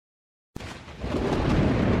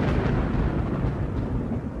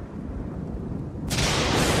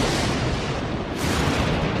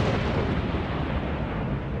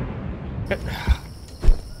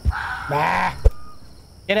Ah!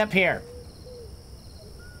 Get up here.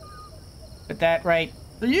 Put that right.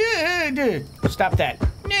 Yeah! Stop that.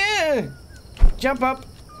 Yeah! Jump up.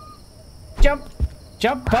 Jump.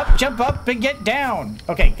 Jump up, and get down.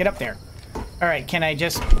 Okay, get up there. All right, can I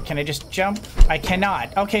just jump? I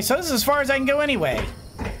cannot. Okay, so this is as far as I can go anyway.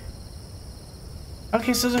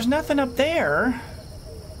 Okay, so there's nothing up there.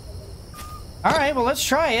 All right, well, let's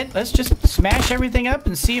try it. Let's just smash everything up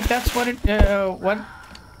and see if that's what it, what...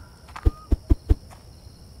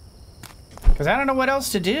 Because I don't know what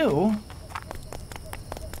else to do.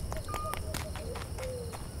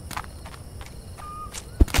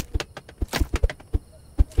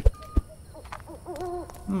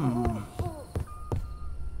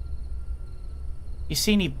 You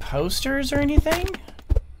see any posters or anything?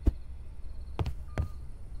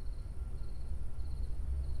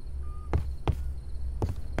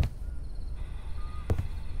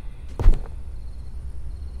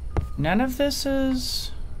 None of this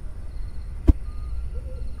is...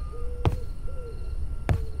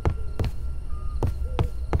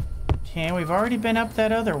 Okay, we've already been up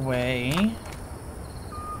that other way.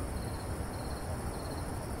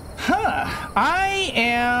 Huh.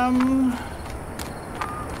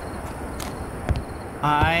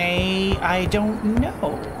 I don't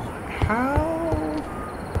know. How...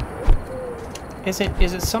 Is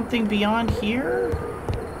it something beyond here?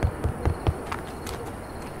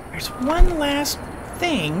 There's one last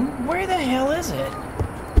thing. Where the hell is it?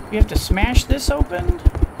 You have to smash this open?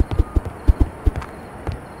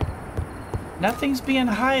 Nothing's being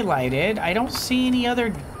highlighted. I don't see any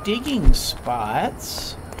other digging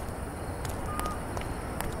spots.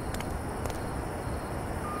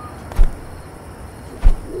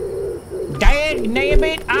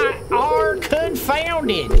 Dagnabbit, I are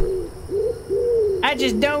confounded. I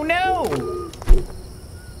just don't know.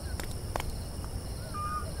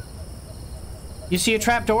 You see a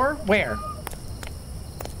trapdoor? Where?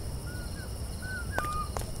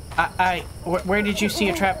 Where did you see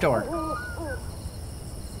a trapdoor?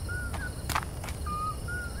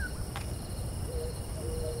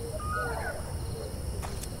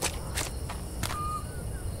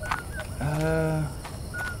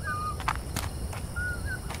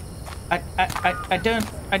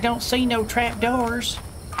 I don't see no trapdoors.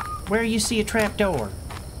 Where you see a trapdoor?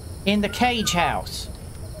 In the cage house.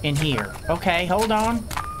 In here. Okay, hold on.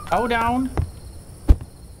 Hold on.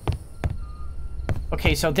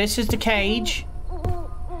 Okay, so this is the cage.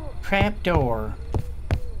 Trapdoor.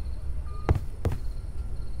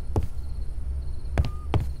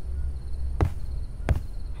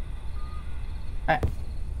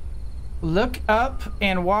 Look up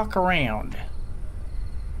and walk around.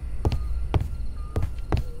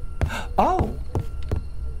 Oh!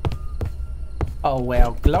 Oh,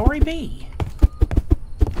 well, glory be.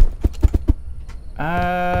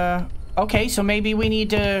 Okay, so maybe we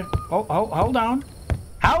need to... Oh, hold on.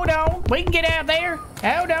 Hold on! We can get out there!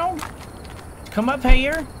 Hold on! Come up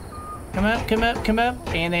here. Come up, come up, come up.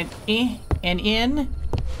 And then and in.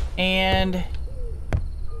 And...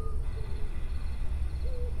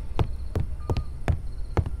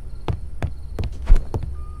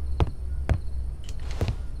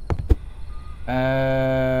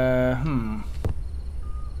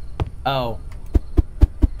 Oh.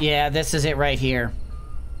 Yeah, this is it right here.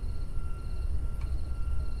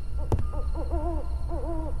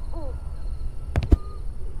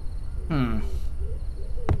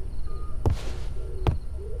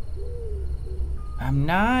 I'm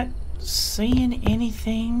not seeing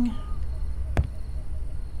anything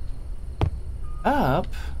up.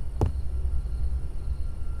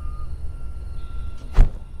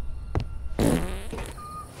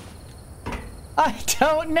 I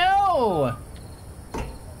don't know.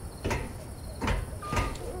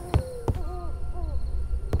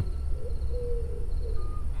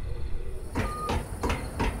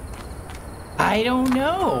 I don't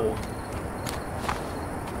know.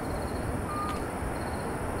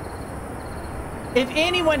 If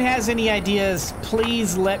anyone has any ideas,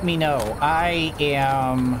 please let me know.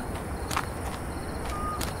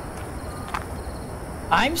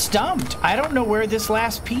 I'm stumped. I don't know where this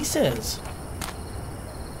last piece is.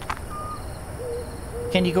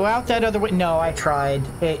 Can you go out that other way? No, I tried.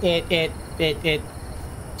 It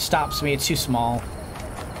stops me. It's too small.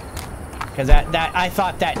 Because I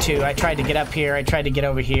thought that too. I tried to get up here. I tried to get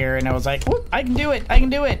over here, and I was like, whoop, I can do it. I can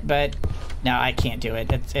do it. But no, I can't do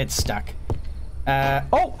it. It's stuck.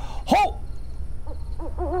 Oh!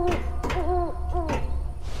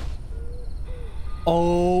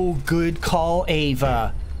 Oh, good call,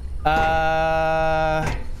 Ava.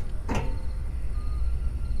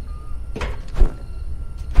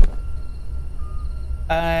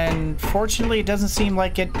 Unfortunately, it doesn't seem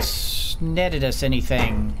like it's netted us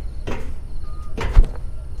anything.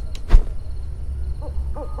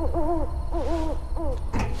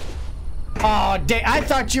 Oh, I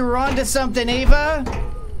thought you were onto something, Ava.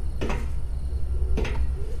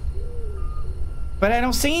 But I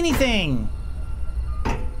don't see anything.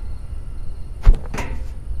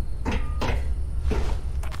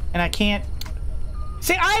 And I can't...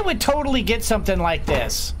 See, I would totally get something like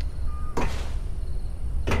this.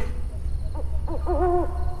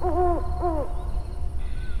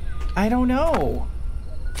 I don't know.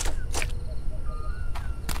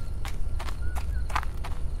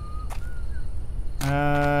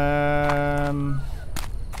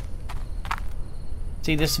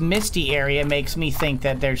 See, this misty area makes me think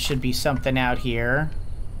that there should be something out here.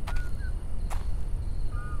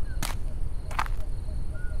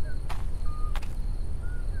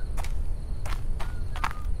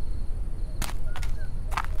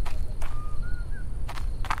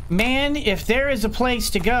 Man, if there is a place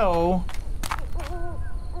to go,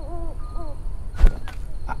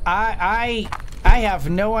 I have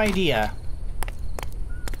no idea.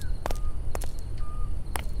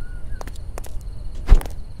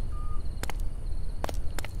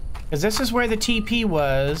 Because this is where the TP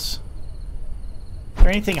was. Is there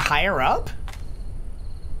anything higher up?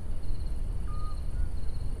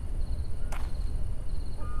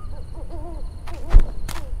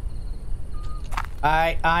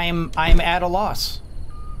 I'm at a loss.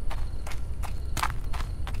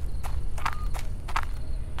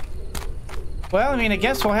 Well, I mean, I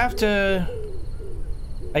guess we'll have to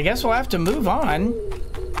move on.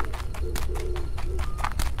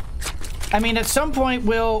 I mean, at some point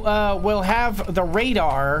we'll have the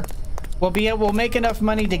radar. We'll make enough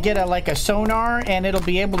money to get like a sonar, and it'll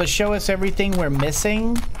be able to show us everything we're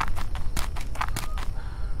missing.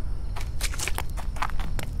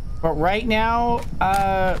 But right now,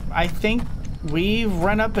 I think we've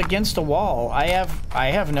run up against a wall. I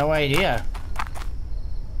have no idea.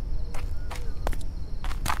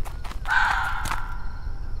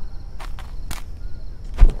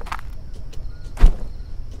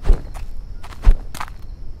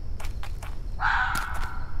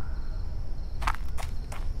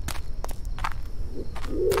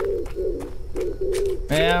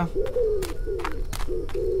 Yeah.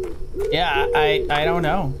 Yeah, I don't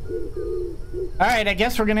know. Alright, I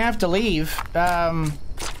guess we're gonna have to leave.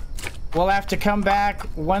 We'll have to come back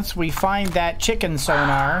once we find that chicken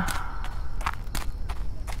sonar.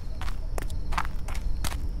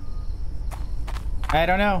 I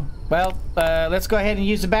don't know. Well, let's go ahead and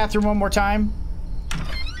use the bathroom one more time.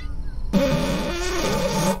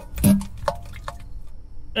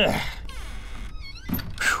 Ugh.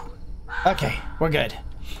 Okay, we're good.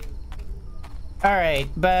 Alright,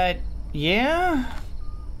 but yeah.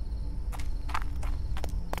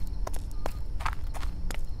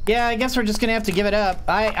 Yeah, I guess we're just gonna have to give it up.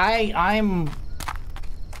 I'm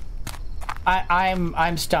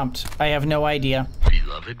stumped. I have no idea.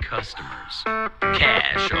 Beloved customers,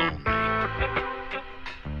 cash only.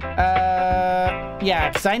 Yeah,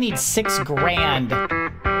 because I need $6 grand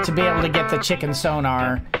to be able to get the chicken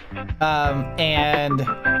sonar. And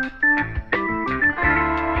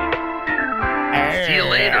see you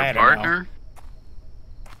later, partner.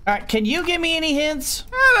 Alright, can you give me any hints?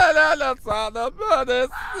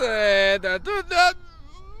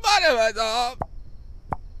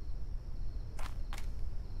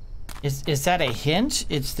 Is that a hint?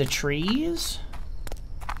 It's the trees?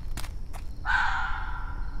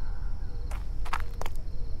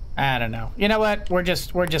 I don't know. You know what? We're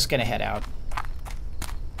just gonna head out.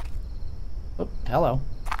 Oh, hello.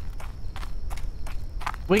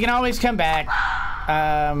 We can always come back.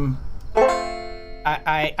 I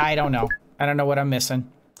don't know. I don't know what I'm missing.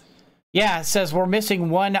 Yeah, it says we're missing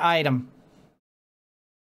one item.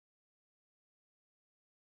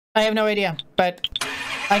 I have no idea, but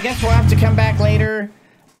I guess we'll have to come back later.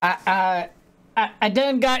 I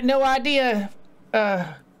done got no idea.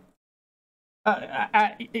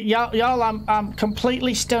 Y'all, I'm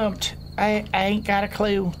completely stumped. I ain't got a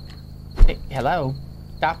clue. Hey, hello.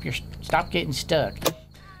 Stop getting stuck.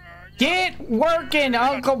 Get working,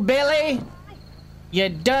 Uncle Billy. You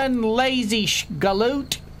done lazy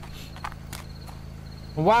galoot.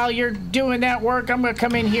 While you're doing that work, I'm gonna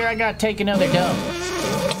come in here. I gotta take another dump.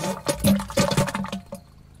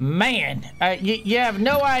 Man, you have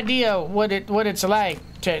no idea what it's like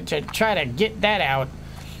to try to get that out.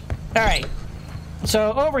 All right,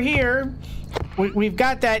 so over here, we've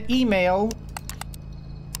got that email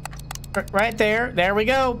right there. There we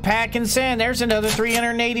go. Pack and send. There's another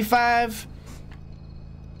 385.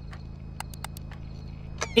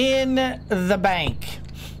 in the bank.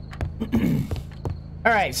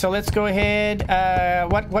 All right, so let's go ahead.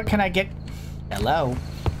 What can I get? Hello.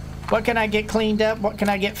 What can I get cleaned up? What can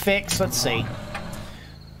I get fixed? Let's see.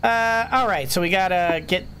 All right, so we gotta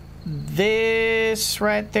get this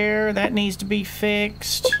right there. That needs to be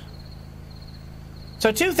fixed.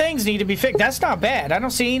 So 2 things need to be fixed. That's not bad. I don't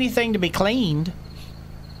see anything to be cleaned.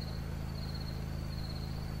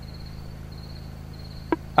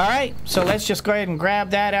 All right, so let's just go ahead and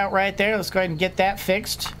grab that out right there. Let's go ahead and get that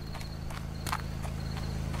fixed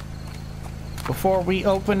before we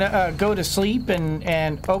open, go to sleep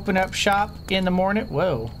and open up shop in the morning.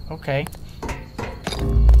 Whoa, okay.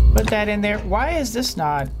 Put that in there. Why is this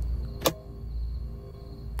not?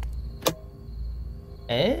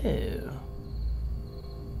 Oh.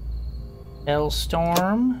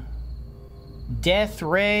 Hellstorm. Death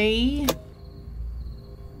Ray.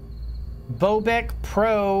 Bobek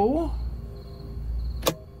Pro.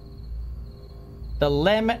 The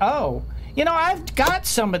lemon. Oh, you know, I've got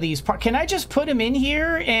some of these parts. Can I just put them in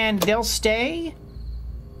here and they'll stay?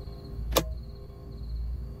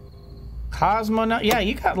 Cosmonaut. Yeah,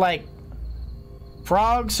 you got like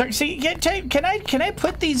frogs. See, can I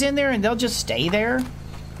put these in there and they'll just stay there?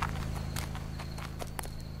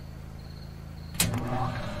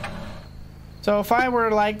 So if I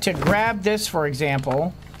were like to grab this, for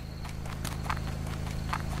example,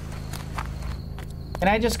 can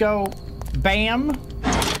I just go bam?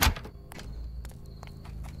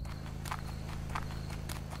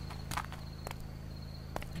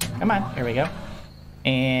 Come on, here we go.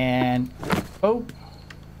 And oh,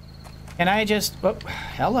 can I just, oh,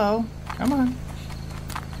 hello, come on.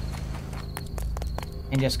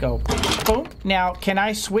 And just go boom. Now, can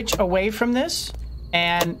I switch away from this?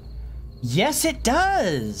 And yes, it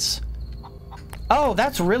does. Oh,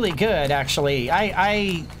 that's really good, actually.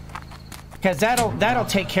 Because that'll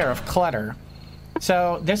take care of clutter.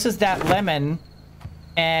 So this is that lemon,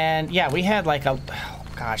 and yeah, we had like a, oh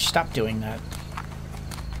gosh, stop doing that.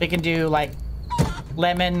 We can do like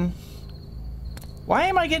lemon. Why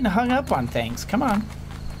am I getting hung up on things? Come on.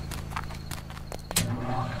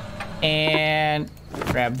 And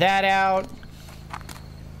grab that out.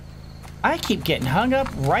 I keep getting hung up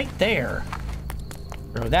right there.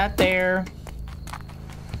 Throw that there.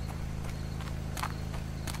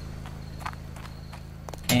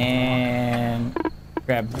 And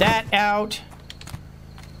grab that out.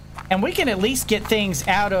 And we can at least get things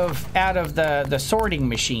out of the sorting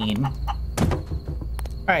machine.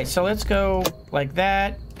 Alright, so let's go like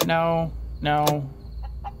that. No, no.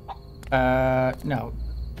 No.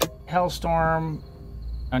 Hellstorm.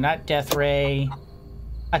 No, not Death Ray.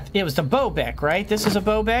 It was the Bobek, right? This is a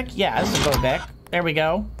Bobek? Yeah, this is a Bobek. There we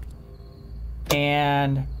go.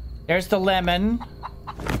 And there's the lemon.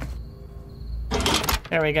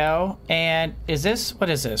 There we go. And is this, what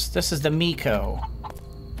is this? This is the Miko.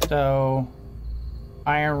 So,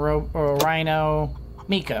 Iron Rhino,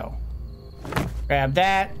 Miko. Grab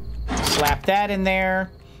that, slap that in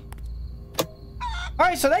there. All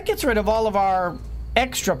right, so that gets rid of all of our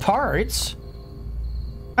extra parts.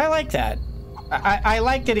 I like that. I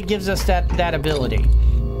like that it gives us that ability.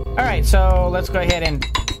 All right, so let's go ahead and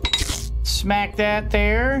smack that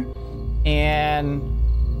there. And,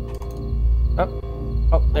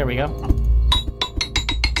 oh, there we go.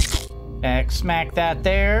 Smack that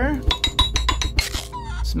there.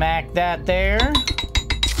 Smack that there.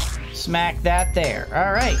 Smack that there.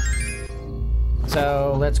 All right.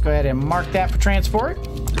 So let's go ahead and mark that for transport.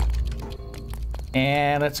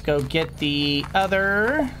 And let's go get the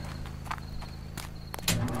other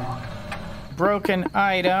broken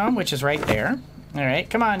item, which is right there. All right,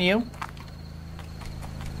 come on, you.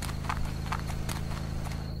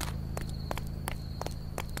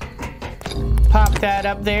 Pop that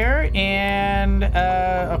up there, and,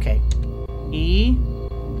 okay. E,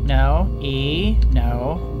 no, E,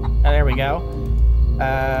 no. Oh, there we go.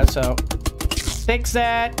 So, fix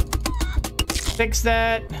that, fix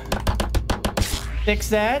that, fix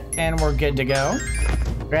that, and we're good to go.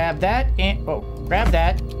 Grab that, and, oh, grab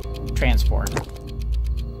that, transport.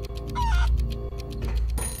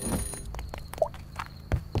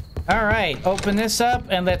 All right, open this up,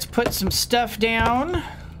 and let's put some stuff down.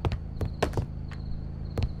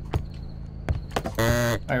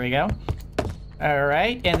 There we go. All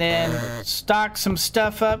right, and then stock some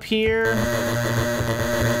stuff up here.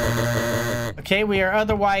 Okay, we are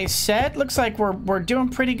otherwise set. Looks like we're doing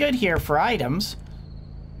pretty good here for items.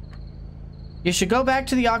 You should go back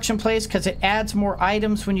to the auction place because it adds more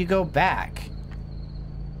items when you go back.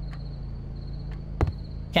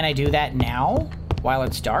 Can I do that now while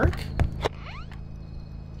it's dark?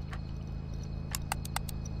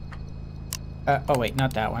 Oh wait,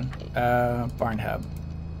 not that one. Barn hub.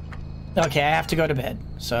 Okay, I have to go to bed.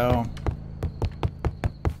 So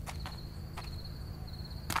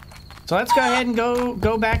let's go ahead and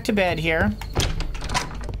go back to bed here.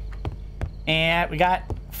 And we got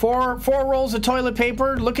four rolls of toilet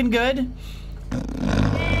paper, looking good.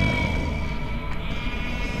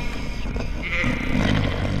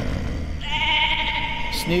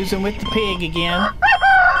 Snoozing with the pig again.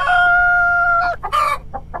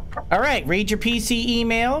 All right, read your PC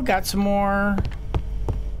email. Got some more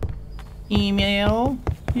email.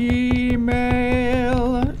 Here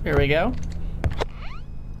we go.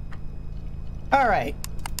 All right,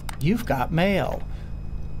 you've got mail.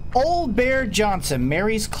 Old Bear Johnson,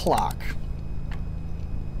 Mary's clock.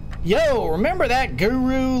 Yo, remember that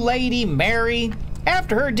guru lady, Mary?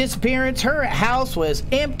 After her disappearance, her house was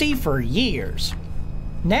empty for years.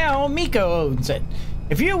 Now Miko owns it.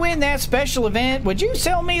 If you win that special event, would you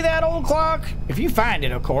sell me that old clock? If you find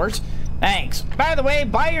it, of course. Thanks. By the way,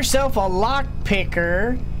 buy yourself a lock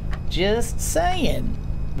picker. Just saying.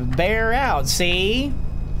 Bear out, see?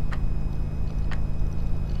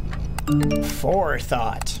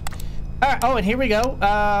 Forethought. Oh, and here we go.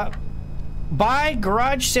 Buy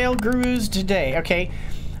garage sale gurus today. Okay.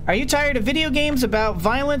 Are you tired of video games about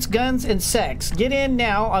violence, guns, and sex? Get in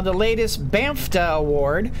now on the latest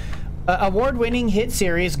BAMFTA award-winning hit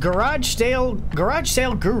series, Garage Sale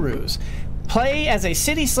Gurus. Play as a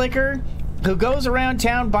city slicker who goes around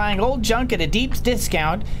town buying old junk at a deep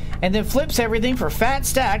discount and then flips everything for fat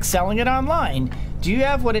stacks selling it online. Do you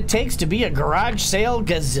have what it takes to be a garage sale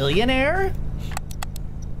gazillionaire?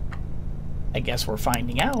 I guess we're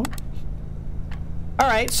finding out.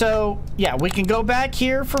 Alright, so, yeah, we can go back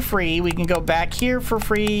here for free. We can go back here for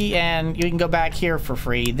free, and you can go back here for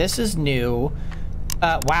free. This is new.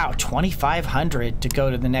 Wow, 2,500 to go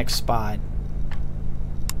to the next spot.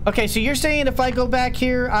 Okay, so you're saying if I go back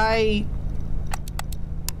here,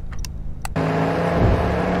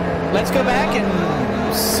 let's go back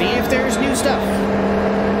and see if there's new stuff.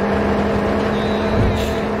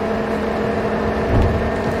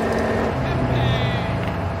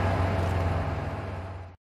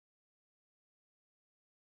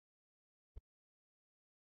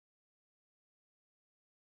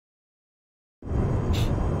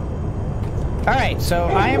 Alright, so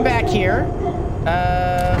I am back here.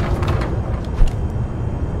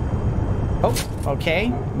 Oh, okay.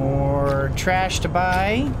 More trash to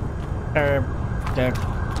buy. Or, to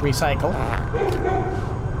recycle.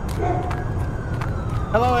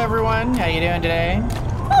 Hello, everyone. How you doing today?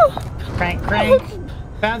 Crank, crank.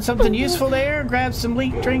 Found something useful there? Grab some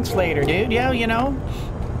leak drinks later, dude. Yeah, you know.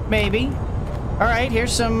 Maybe. Alright,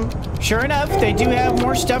 here's some... Sure enough, they do have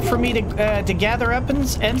more stuff for me to gather up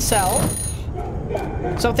and sell.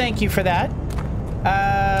 So thank you for that.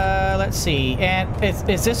 Let's see. And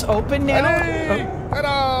is this open now?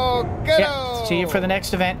 Hello, yeah, see you for the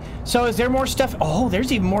next event. So is there more stuff? Oh,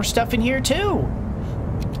 there's even more stuff in here too.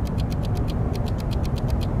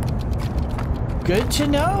 Good to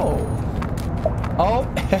know. Oh,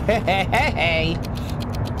 hey.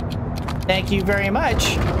 Thank you very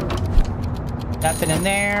much. Nothing in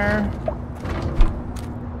there.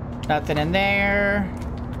 Nothing in there.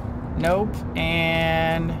 Nope,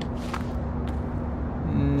 and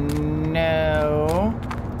no.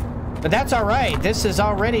 But that's all right. This has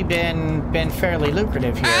already been fairly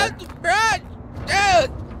lucrative here.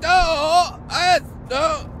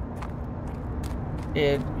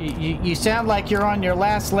 You sound like you're on your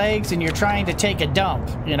last legs and you're trying to take a dump.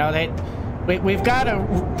 You know, we've got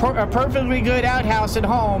a perfectly good outhouse at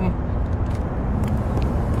home.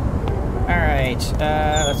 Alright,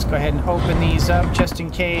 let's go ahead and open these up just in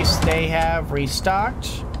case they have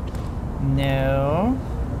restocked. No.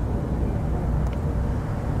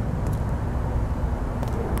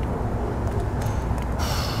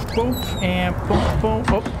 Boop, and boop, boop,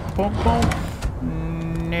 boop, boop,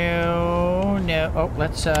 boop. No, no. Oh,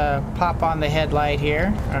 let's pop on the headlight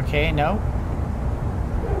here. Okay, no.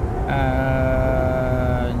 No.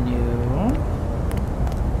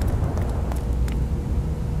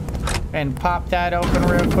 And pop that open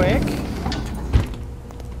real quick.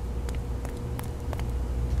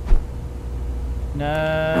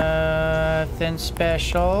 Nothing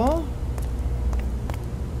special.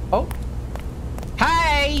 Oh.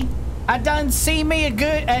 Hey! I done see me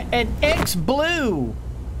an X-Blue.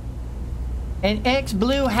 An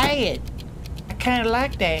X-Blue hat. I kind of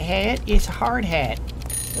like that hat. It's a hard hat.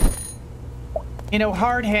 You know,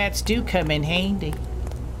 hard hats do come in handy.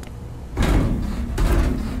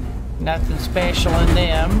 Nothing special in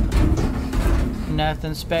them.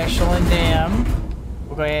 Nothing special in them.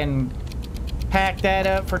 We'll go ahead and pack that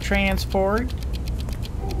up for transport.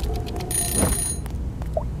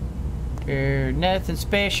 Nothing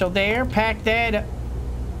special there. Pack that up.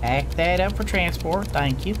 Pack that up for transport.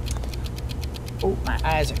 Thank you. Oh, my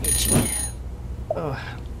eyes are itchy. Oh.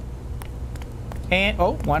 And,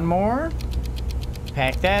 oh, one more.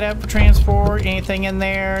 Pack that up for transport. Anything in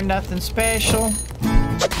there? Nothing special.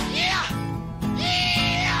 Yeah!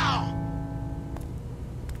 Yeah!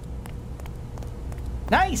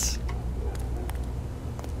 Nice.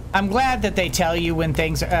 I'm glad that they tell you when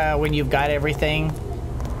things, when you've got everything.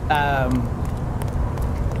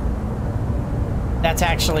 That's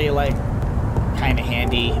actually, like, kind of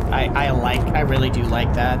handy. I really do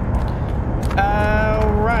like that.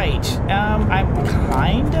 Right. I'm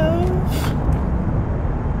kind of...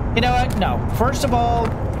 You know what? No. First of all,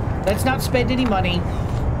 let's not spend any money.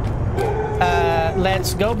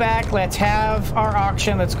 Let's go back. Let's have our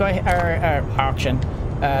auction. Let's go ahead. Our auction.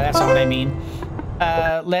 That's not what I mean.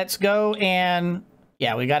 Let's go and...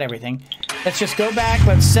 Yeah, we got everything. Let's just go back.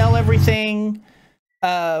 Let's sell everything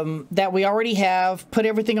that we already have. Put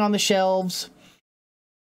everything on the shelves.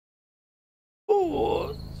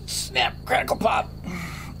 Ooh, snap, crackle, pop.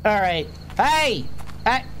 All right. Hey!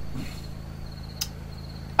 Hey!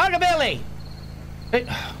 Uncle Billy! Hey,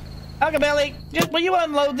 Uncle Billy, just, will you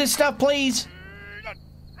unload this stuff, please?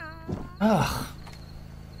 Ugh.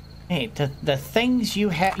 Hey, the things you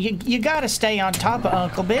have... You gotta stay on top of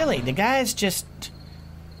Uncle Billy. The guy's just...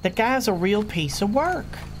 The guy's a real piece of work.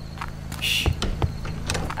 Shh.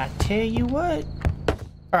 I tell you what.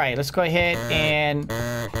 All right, let's go ahead and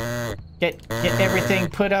get everything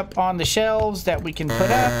put up on the shelves that we can put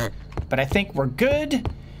up. But I think we're good.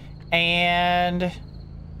 And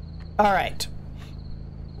all right.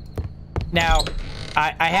 Now,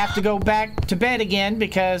 I have to go back to bed again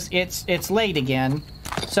because it's late again.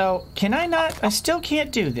 So can I not? I still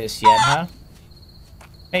can't do this yet, huh?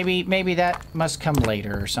 Maybe that must come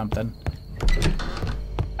later or something.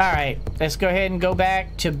 All right, let's go ahead and go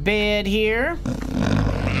back to bed here.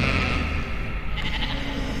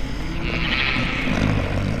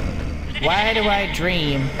 Why do I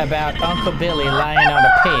dream about Uncle Billy lying on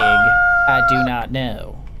a pig? I do not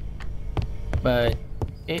know. But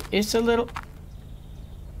it's a little...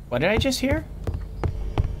 What did I just hear?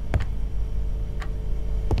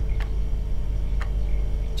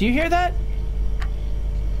 Do you hear that?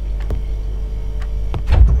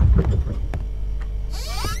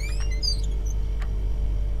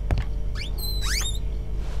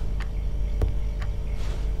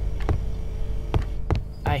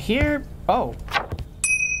 I hear... Oh.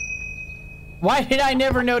 Why did I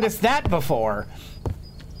never notice that before?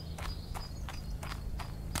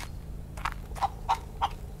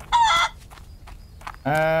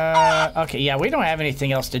 Okay, yeah, we don't have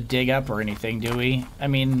anything else to dig up or anything, do we? I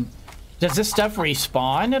mean, does this stuff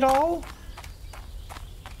respawn at all?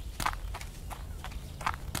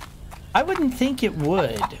 I wouldn't think it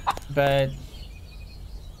would, but...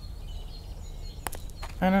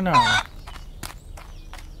 I don't know.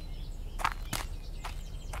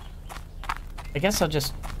 I guess I'll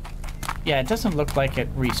just... Yeah, it doesn't look like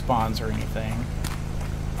it respawns or anything.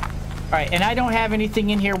 Alright, and I don't have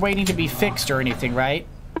anything in here waiting to be fixed or anything, right?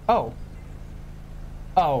 Oh.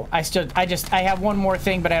 Oh, I have one more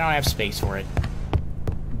thing, but I don't have space for it.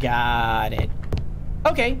 Got it.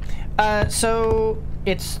 Okay, so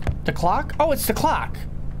it's the clock? Oh, it's the clock.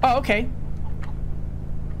 Oh, okay.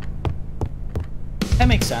 That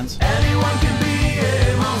makes sense. Anyone can be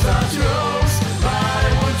a monster.